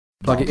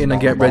Plug it in and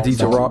get ready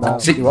to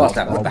rock. Sit your ass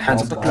down at the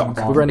hands of the clock.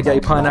 With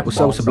Renegade, Pineapple,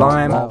 so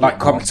sublime. Like,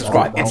 comment,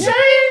 subscribe. It's time!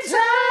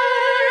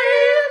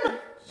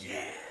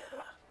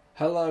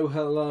 Hello,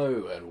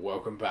 hello, and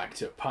welcome back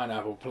to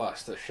Pineapple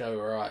Plus, the show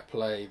where I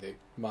play the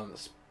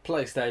month's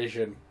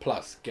PlayStation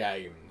Plus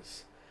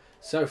games.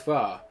 So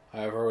far, I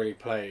have already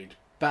played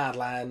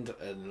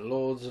Badland and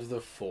Lords of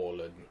the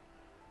Fallen,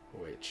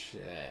 which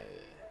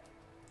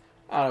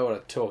I don't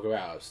want to talk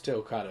about. I'm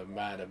still kind of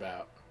mad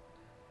about.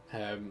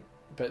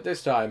 But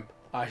this time,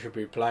 I should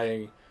be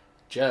playing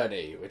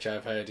Journey, which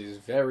I've heard is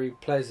very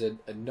pleasant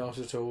and not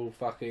at all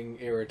fucking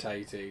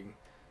irritating,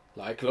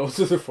 like Lords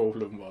of the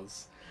Fallen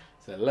was.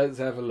 So let's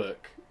have a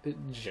look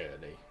at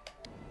Journey.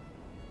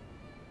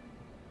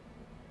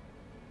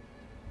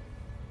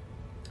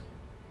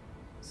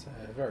 So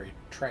very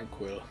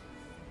tranquil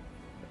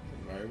at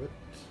the moment.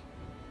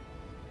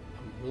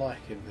 I'm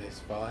liking this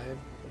vibe,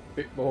 a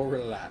bit more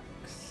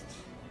relaxed.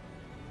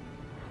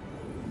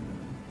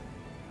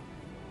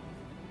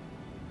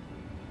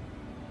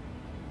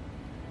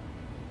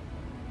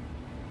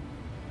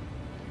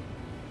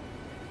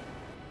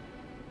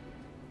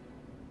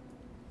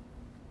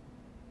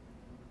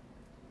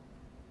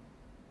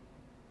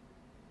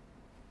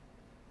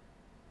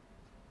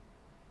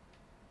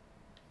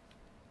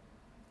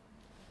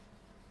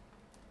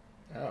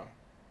 Oh.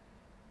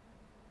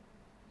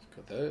 It's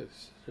got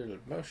those little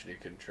motion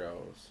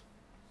controls.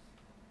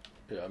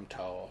 Yeah, I'm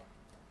tall.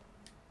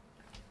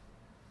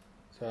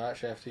 So I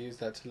actually have to use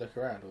that to look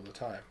around all the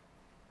time.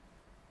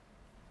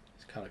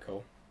 It's kind of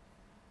cool.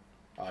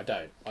 Oh, I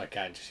don't. I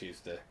can just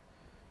use the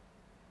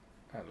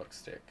analog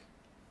stick.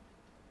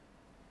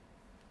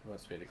 It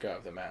wants me to go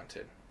up the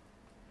mountain.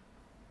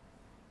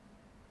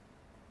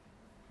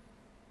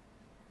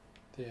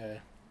 The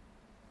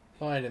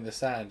line in the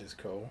sand is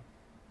cool.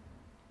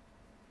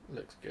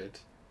 Looks good.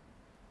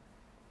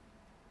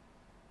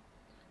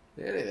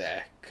 Nearly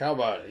there. Come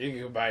on,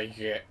 you can make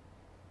it.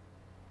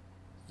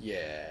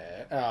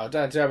 Yeah. Oh,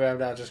 don't tell me I'm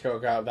not just going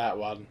to go up that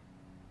one.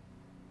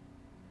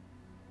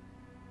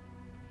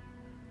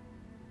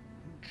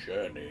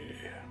 Journey.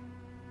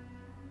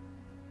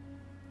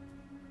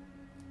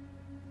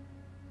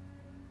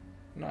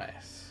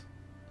 Nice.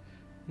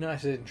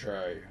 Nice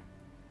intro.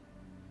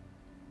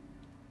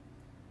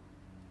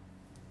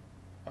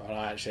 Oh, and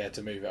I actually had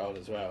to move it on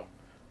as well.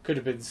 Could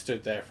have been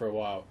stood there for a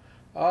while.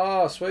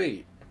 Ah,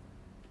 sweet.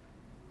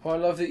 Oh, I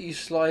love that you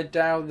slide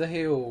down the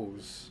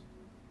hills.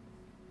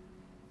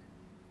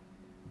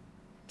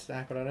 Does that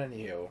happen on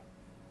any hill?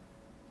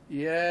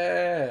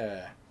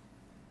 Yeah.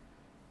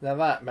 Now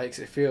that makes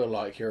it feel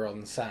like you're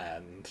on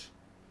sand.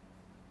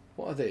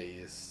 What are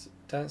these?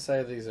 Don't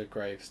say these are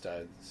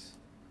gravestones.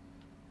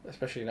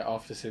 Especially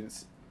after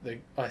since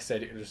I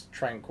said it was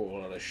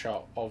tranquil and a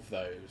shot of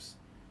those.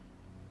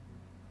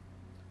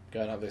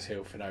 Going up this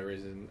hill for no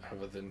reason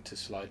other than to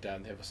slide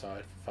down the other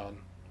side for fun.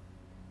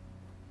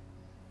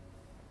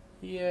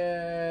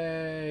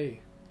 Yay!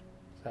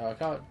 So I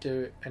can't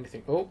do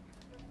anything. Oh!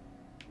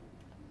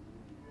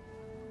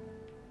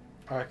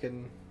 I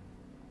can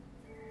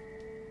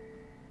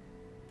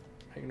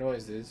make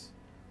noises.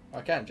 I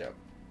can jump.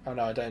 Oh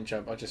no, I don't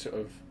jump. I just sort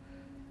of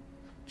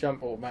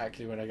jump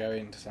automatically when I go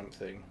into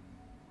something.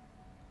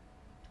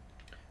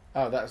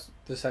 Oh, that's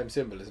the same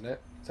symbol, isn't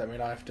it? Does that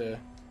mean I have to...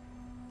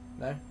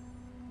 No?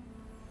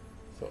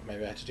 Thought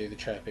maybe I had to do the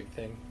chirping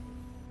thing.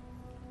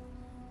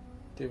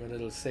 Do a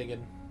little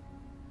singing.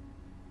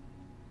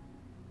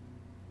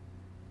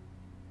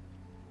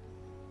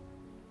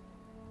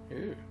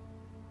 Ooh.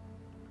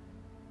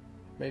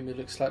 Made me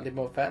look slightly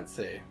more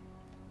fancy.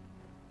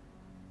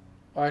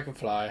 Oh, I can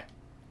fly.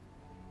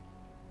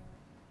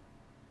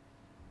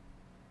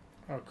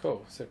 Oh,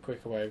 cool. It's a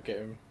quicker way of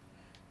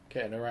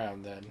getting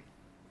around then.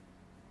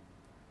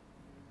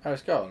 Oh,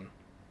 it's gone.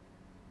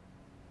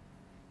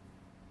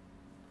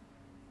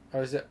 Oh,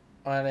 is it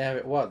I only have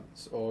it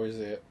once, or is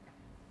it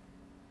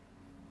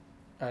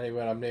only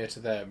when I'm near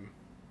to them?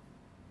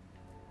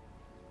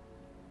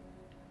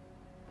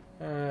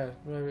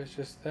 Maybe it's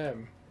just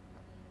them.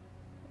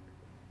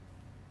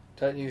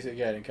 Don't use it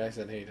again in case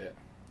I need it.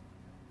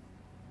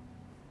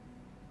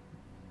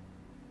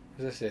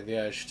 As I said, the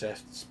urge to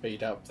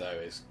speed up though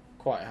is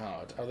quite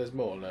hard. Oh, there's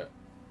more, look.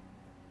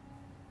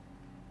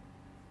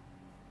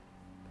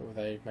 But will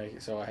they make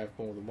it so I have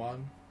more than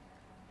one?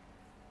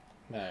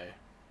 No.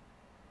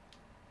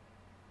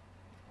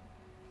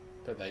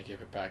 But they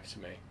give it back to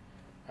me.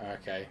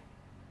 Okay.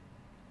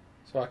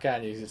 So I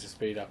can use it to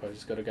speed up. I've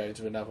just got to go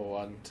to another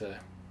one to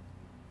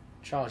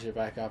charge it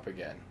back up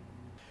again.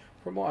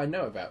 From what I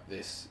know about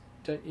this,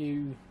 don't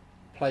you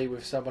play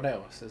with someone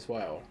else as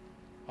well?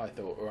 I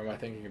thought, or am I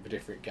thinking of a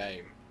different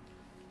game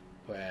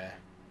where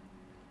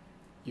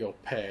you're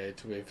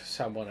paired with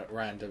someone at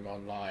random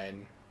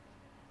online?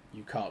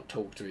 You can't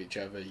talk to each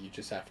other, you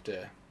just have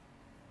to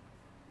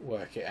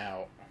work it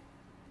out.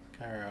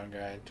 Carry on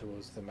going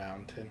towards the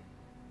mountain.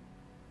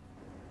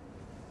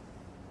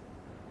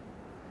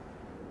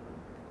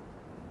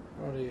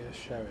 What are you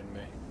showing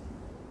me?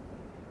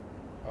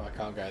 Oh, I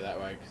can't go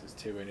that way because it's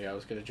too windy. I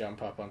was going to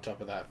jump up on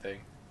top of that thing.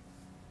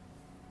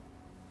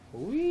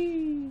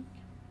 Whee!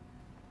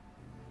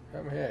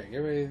 Come here,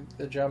 give me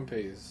the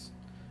jumpies.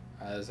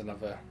 There's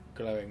another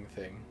glowing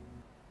thing.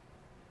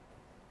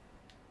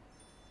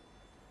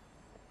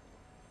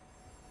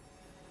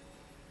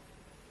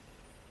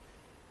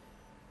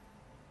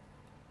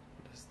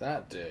 What does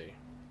that do?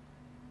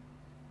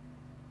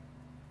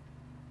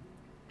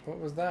 What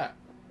was that?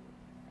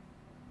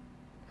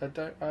 I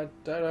don't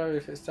know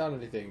if it's done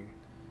anything.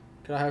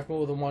 Can I have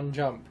more than one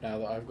jump now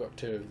that I've got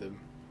two of them?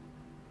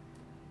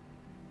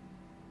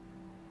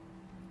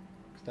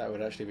 'Cause that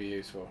would actually be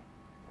useful.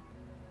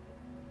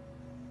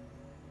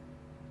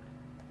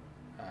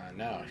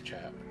 Now I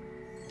chat.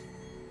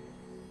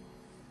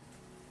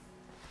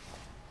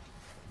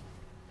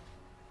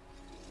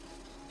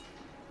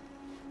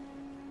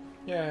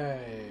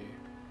 Yay!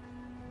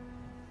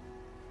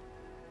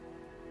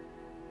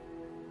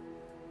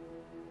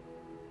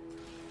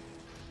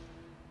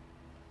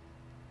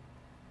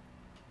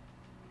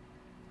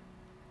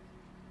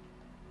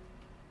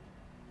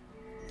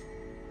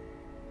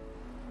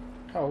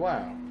 Oh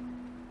wow.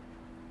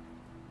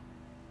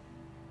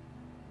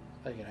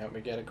 They can help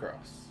me get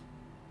across.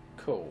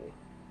 Cool.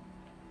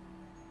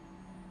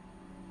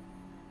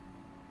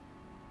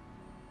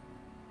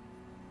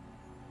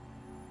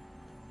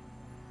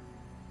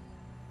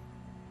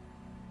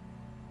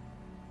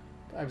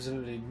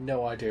 Absolutely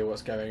no idea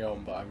what's going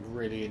on, but I'm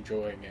really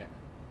enjoying it.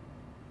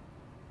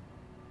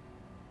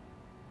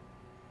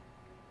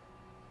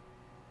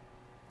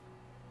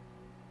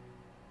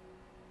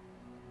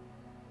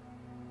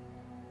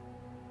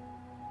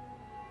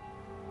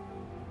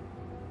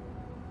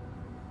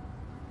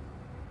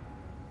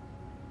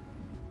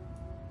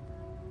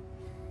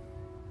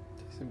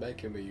 It's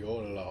making me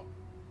yawn a lot.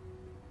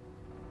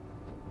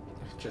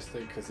 I just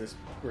think because it's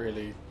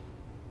really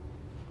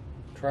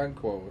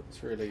tranquil,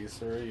 it's really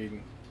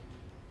serene.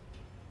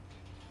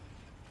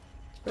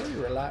 It's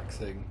very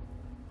relaxing.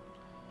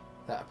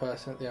 That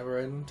person at the other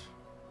end.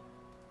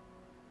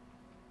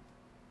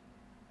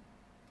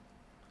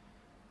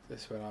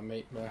 This when I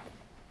meet my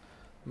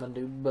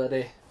new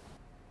buddy.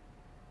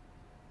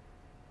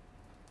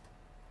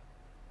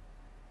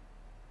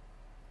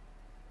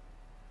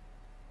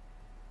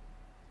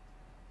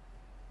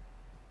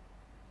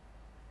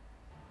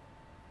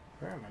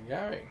 Where am I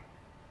going?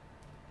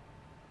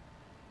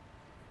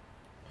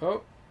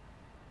 Oh!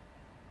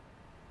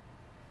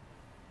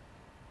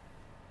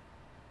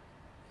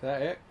 Is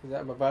that it? Is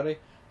that my buddy? I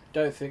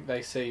don't think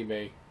they see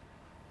me.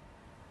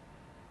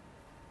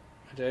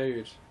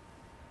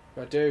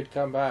 My dude,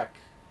 come back.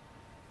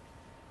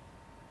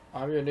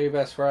 I'm your new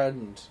best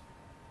friend.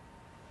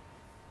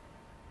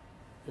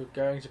 You're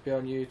going to be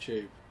on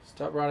YouTube.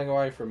 Stop running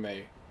away from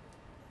me.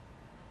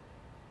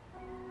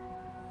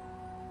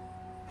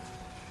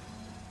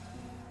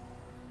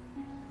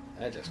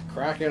 They're just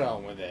cracking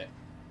on with it.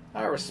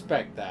 I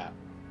respect that.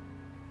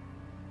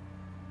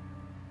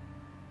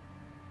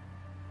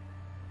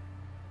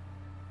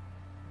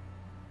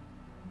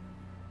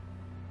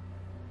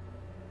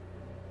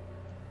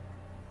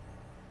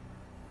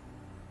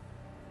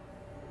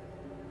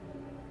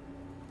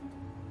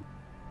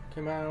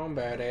 Come on,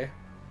 buddy.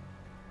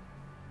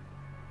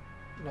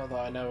 Not that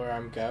I know where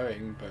I'm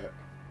going, but...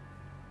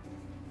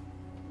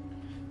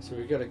 So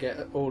we've got to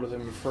get all of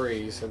them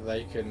free so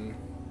they can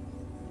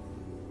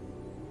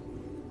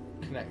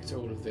connect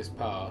all of this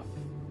path.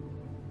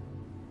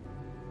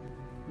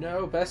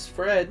 No, best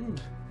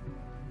friend!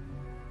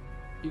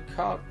 You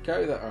can't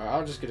go that way.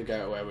 I'm just going to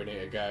go where we need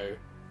to go.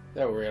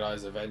 They'll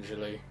realise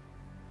eventually. You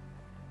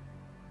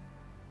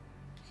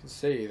can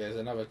see there's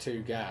another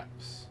 2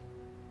 gaps.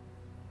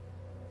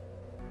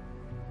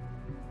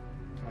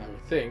 I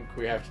would think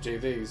we have to do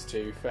these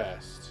 2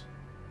 first.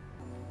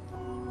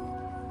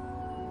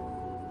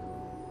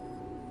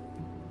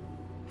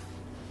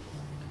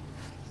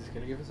 Is this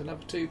going to give us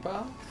another 2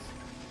 paths?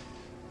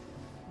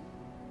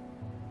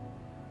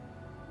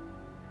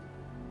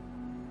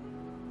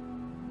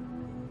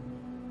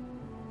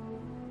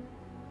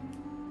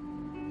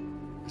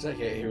 I take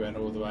it he went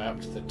all the way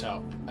up to the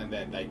top and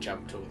then they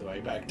jumped all the way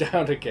back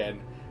down again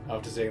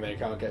after seeing they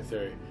can't get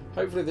through.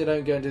 Hopefully they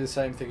don't go and do the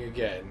same thing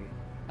again.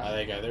 Oh,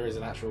 there you go, there is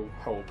an actual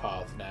whole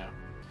path now.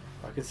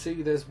 I can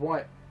see there's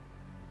white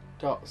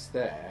dots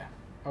there.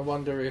 I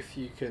wonder if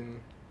you can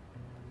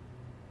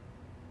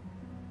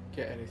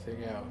get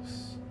anything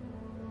else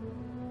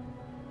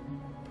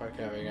by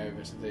going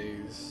over to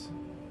these.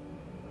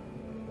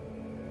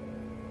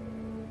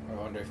 I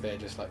wonder if they're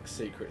just like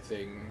secret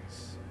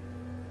things.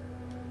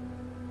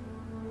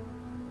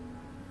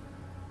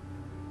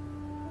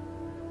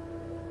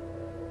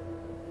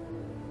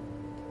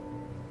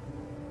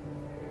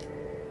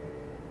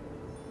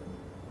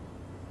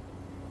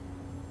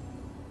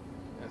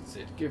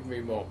 It. Give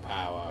me more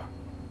power.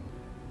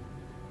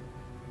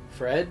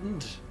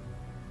 Friend,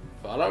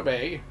 follow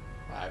me.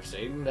 I've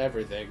seen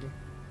everything.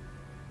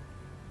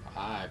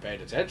 I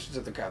paid attention to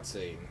the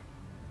cutscene.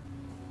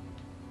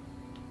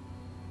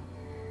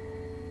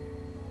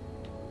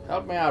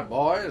 Help me out,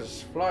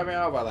 boys. Fly me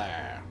over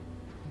there.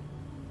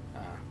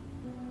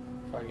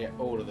 If I can get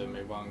all of them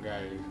in one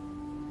go.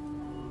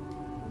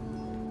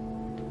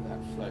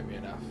 float me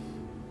enough.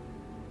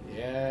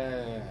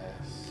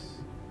 Yes.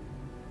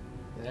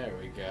 There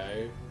we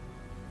go.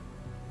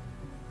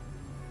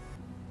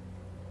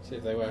 See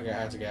if they work out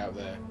how to get up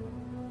there.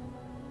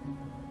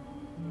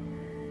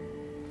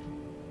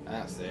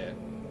 That's it.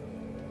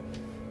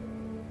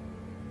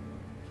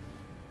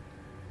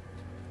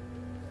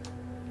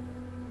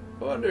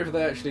 I wonder if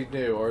they actually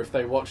knew, or if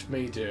they watched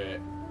me do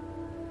it.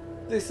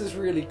 This is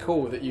really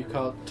cool that you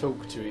can't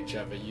talk to each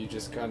other, you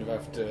just kind of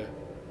have to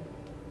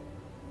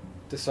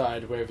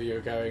decide whether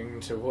you're going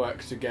to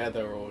work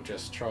together or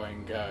just try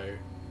and go.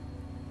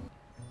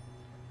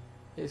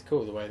 It's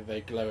cool the way that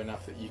they glow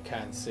enough that you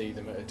can see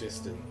them at a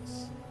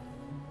distance.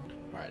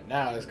 Right,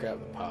 now let's go up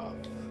the path.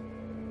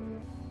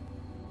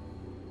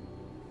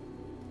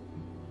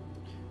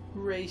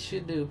 Race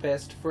your new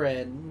best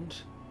friend.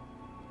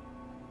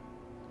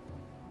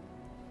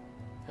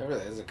 Oh,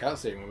 there's a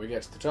cutscene when we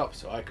get to the top,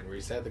 so I can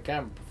reset the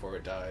camera before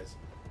it dies.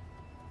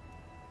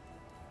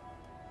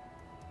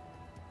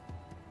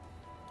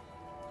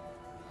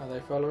 Are they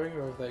following,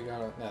 or have they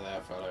gone? No, they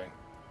are following.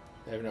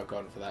 They've not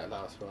gone for that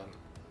last one.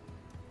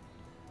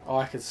 Oh,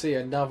 I can see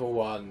another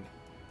one.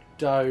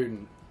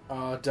 Don't.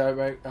 Oh, don't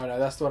make... Oh no,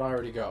 that's the one I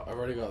already got. I've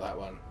already got that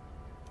one.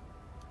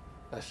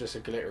 That's just a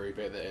glittery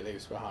bit that it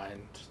leaves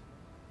behind.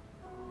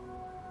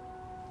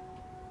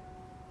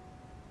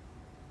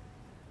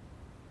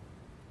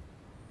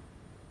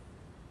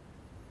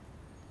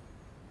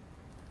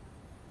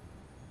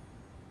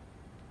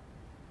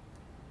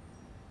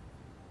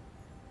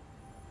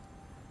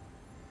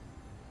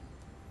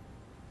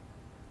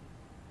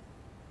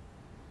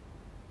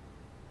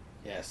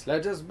 Yes,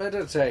 let us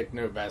meditate,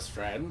 new best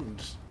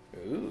friend.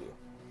 Ooh.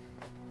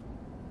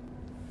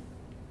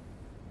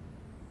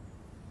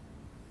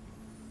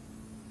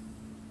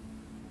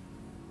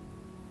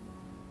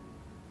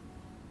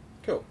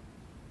 Cool.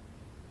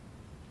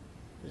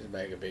 Just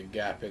make a big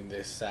gap in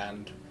this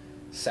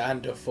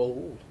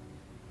sanderfall.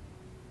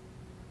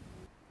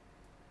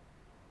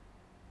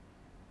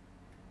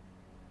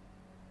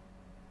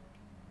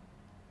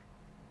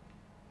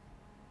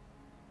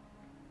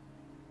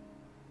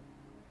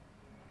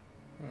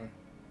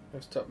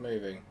 They've stopped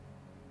moving.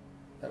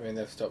 That means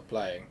they've stopped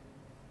playing.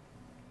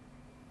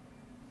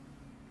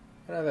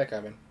 I know they're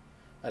coming.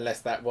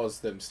 Unless that was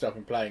them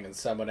stopping playing and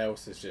someone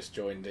else has just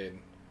joined in.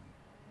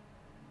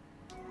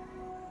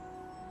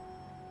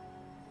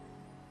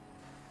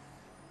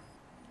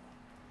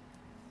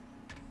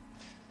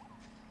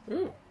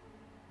 Ooh.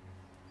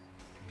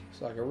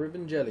 It's like a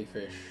ribbon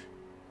jellyfish.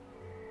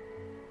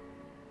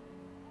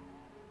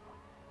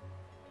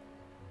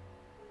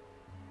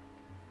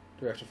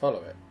 Do we have to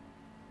follow it?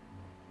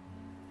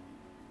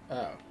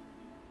 Oh.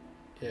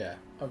 Yeah,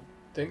 I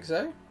think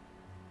so.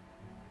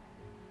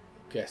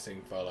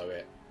 Guessing follow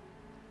it.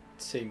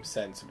 Seems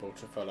sensible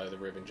to follow the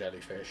ribbon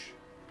jellyfish.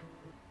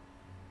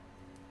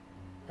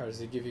 Or does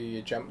he give you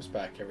your jumps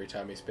back every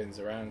time he spins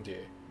around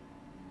you?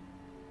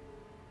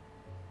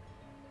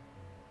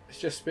 It's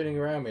just spinning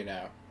around me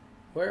now.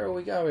 Where are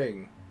we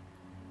going?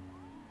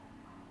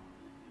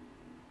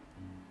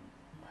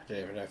 I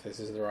don't even know if this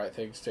is the right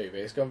thing to do, but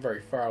it's gone very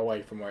far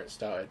away from where it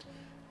started.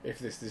 If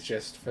this is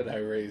just for no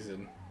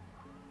reason.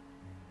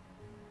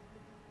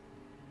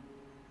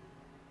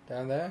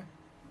 Down there?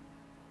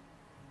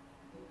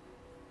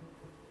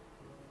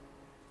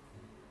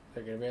 Is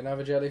there going to be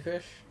another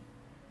jellyfish?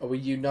 Are we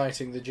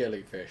uniting the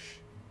jellyfish?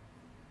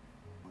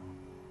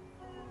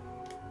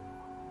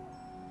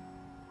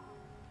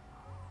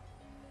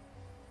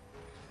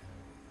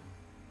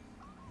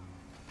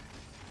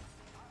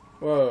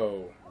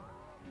 Whoa.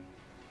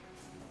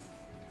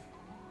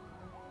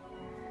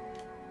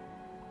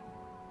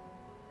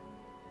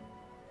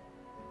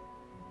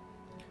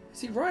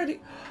 Is he riding?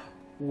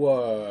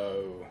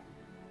 Whoa.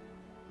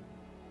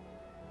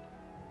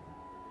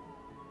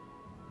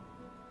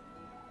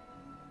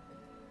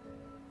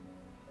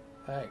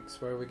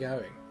 Thanks, where are we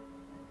going?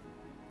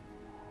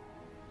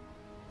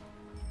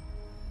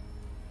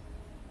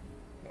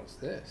 What's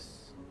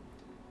this?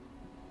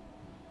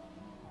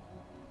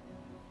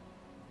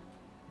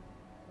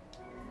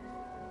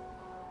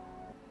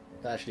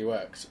 That actually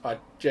works. I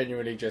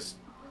genuinely just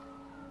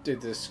did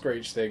the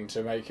screech thing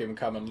to make him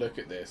come and look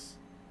at this.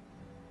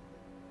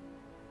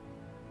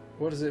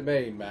 What does it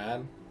mean,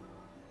 man?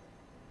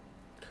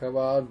 Come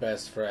on,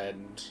 best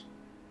friend.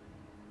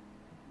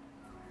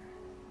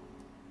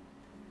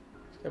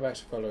 Let's go back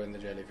to following the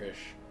jellyfish.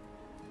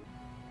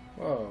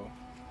 Whoa.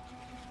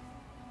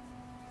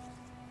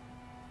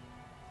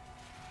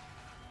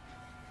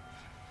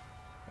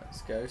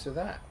 Let's go to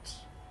that.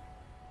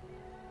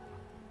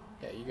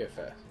 Yeah, you go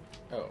first.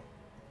 Oh.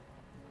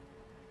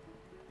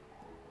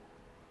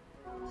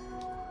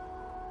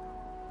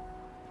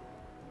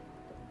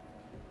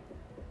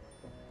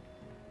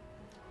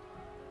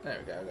 There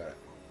we go, I got it.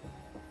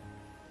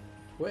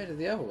 Where did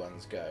the other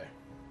ones go?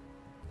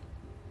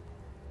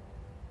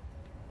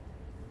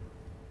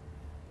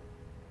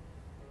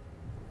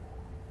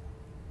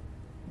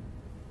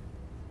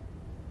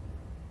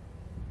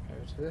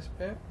 Over to this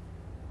bit.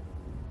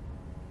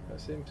 That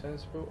seems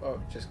sensible. Oh,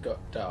 it just got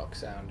dark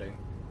sounding.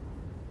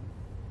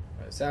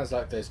 It sounds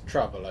like there's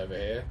trouble over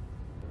here.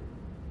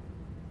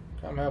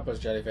 Come help us,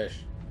 jellyfish.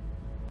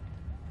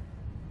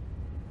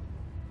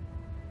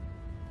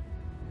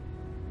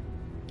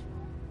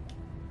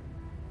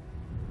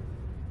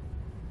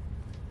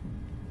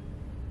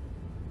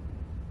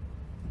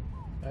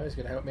 Oh, he's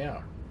going to help me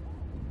out.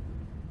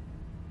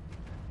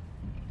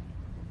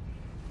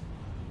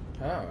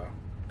 Oh,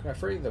 can I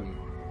free them?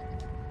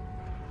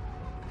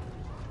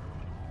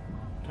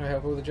 Can I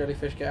help all the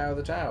jellyfish get out of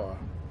the tower?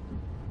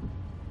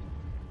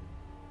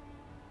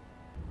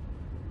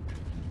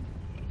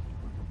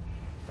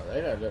 Well, they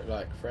don't look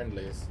like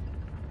friendlies.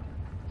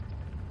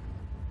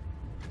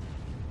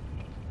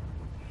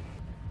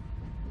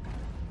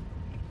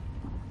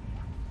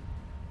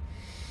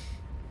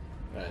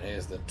 And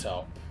here's the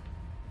top.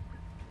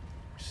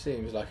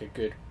 Seems like a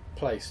good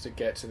place to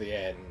get to the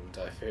end,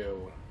 I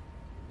feel.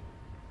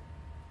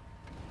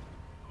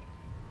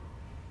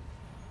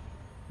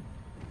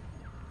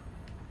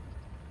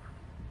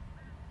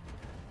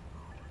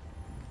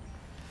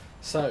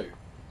 So,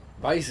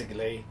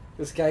 basically,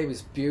 this game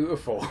is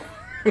beautiful.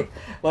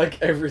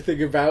 Like,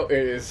 everything about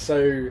it is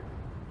so,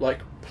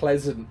 like,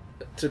 pleasant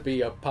to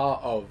be a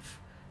part of.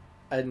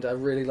 And I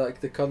really like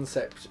the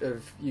concept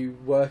of you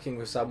working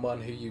with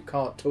someone who you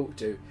can't talk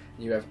to.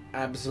 And you have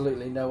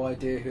absolutely no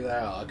idea who they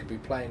are. I could be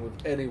playing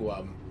with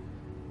anyone.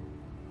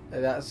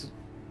 And that's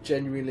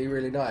genuinely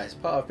really nice.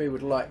 Part of me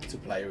would like to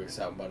play with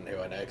someone who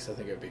I know, because I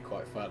think it would be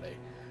quite funny.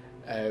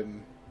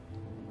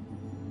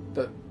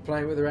 But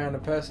playing with a random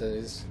person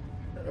is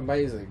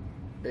amazing.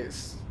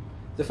 It's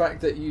the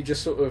fact that you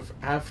just sort of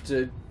have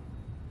to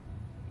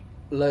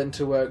learn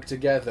to work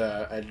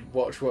together and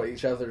watch what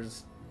each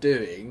other's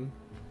doing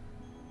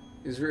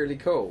is really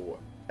cool.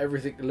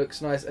 Everything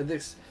looks nice, and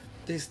this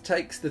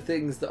takes the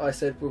things that I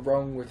said were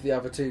wrong with the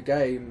other two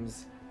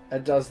games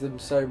and does them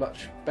so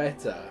much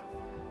better.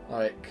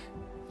 Like,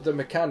 the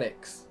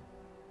mechanics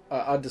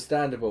are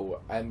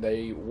understandable and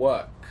they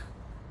work.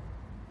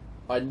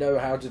 I know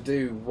how to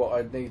do what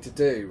I need to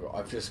do.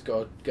 I've just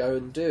got to go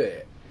and do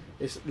it.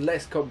 It's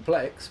less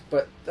complex,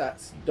 but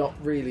that's not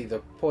really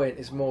the point.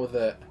 It's more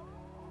that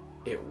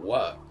it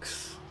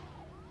works,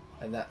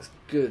 and that's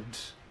good.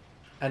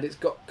 And it's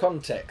got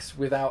context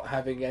without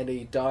having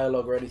any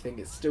dialogue or anything.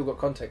 It's still got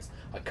context.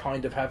 I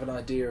kind of have an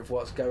idea of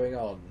what's going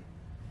on.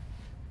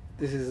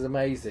 This is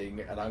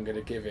amazing, and I'm going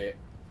to give it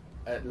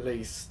at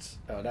least...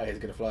 Oh no, he's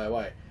going to fly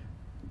away.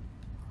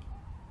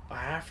 I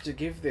have to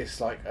give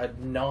this like a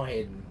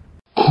 9.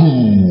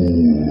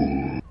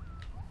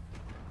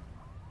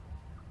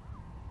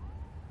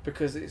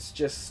 Because it's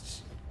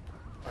just...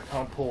 I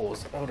can't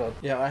pause. Hold on.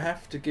 Yeah, I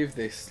have to give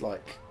this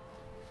like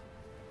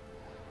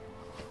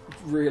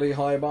really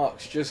high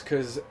marks just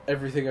because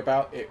everything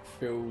about it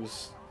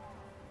feels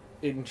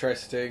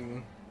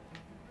interesting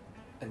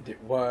and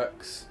it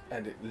works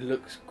and it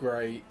looks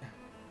great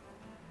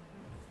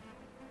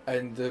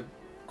and the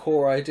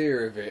core idea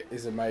of it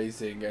is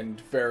amazing and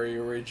very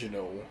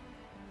original.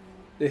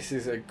 This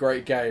is a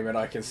great game, and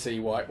I can see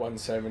why it won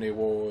so many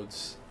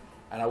awards,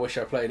 and I wish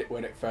I played it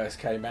when it first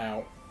came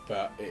out,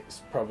 but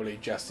it's probably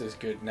just as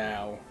good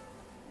now,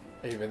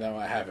 even though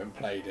I haven't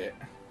played it.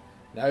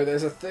 No,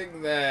 there's a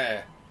thing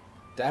there!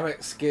 Damn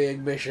it,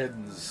 skiing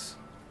missions!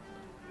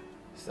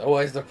 It's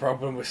always the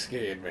problem with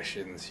skiing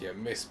missions. You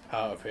miss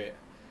part of it.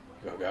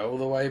 You've got to go all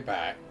the way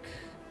back.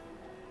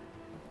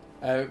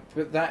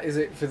 But that is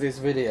it for this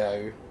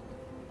video.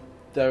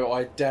 Though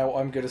I doubt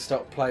I'm going to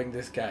stop playing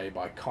this game.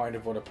 I kind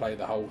of want to play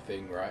the whole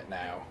thing right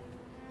now.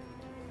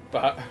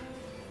 But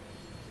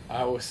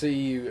I will see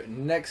you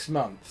next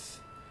month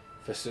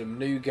for some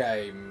new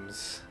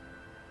games.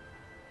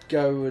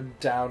 Go and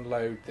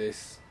download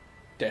this,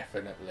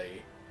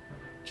 definitely.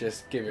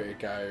 Just give it a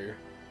go.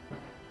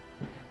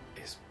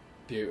 It's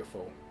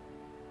beautiful.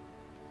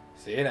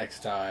 See you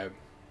next time.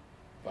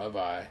 Bye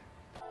bye.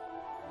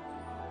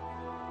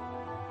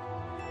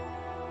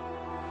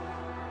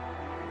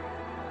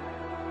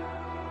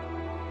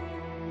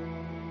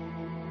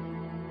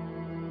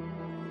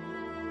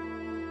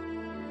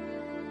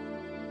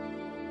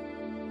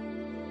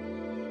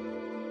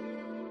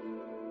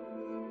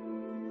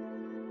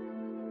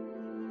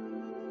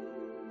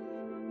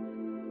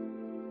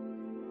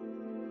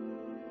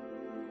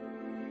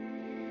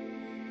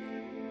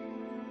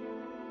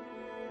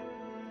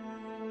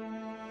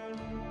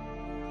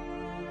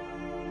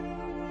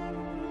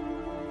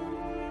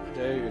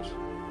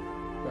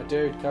 My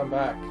dude, come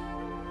back.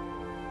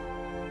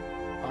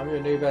 I'm your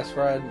new best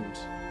friend.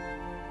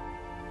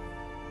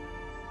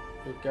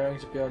 You're going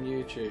to be on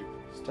YouTube.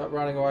 Stop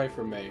running away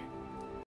from me.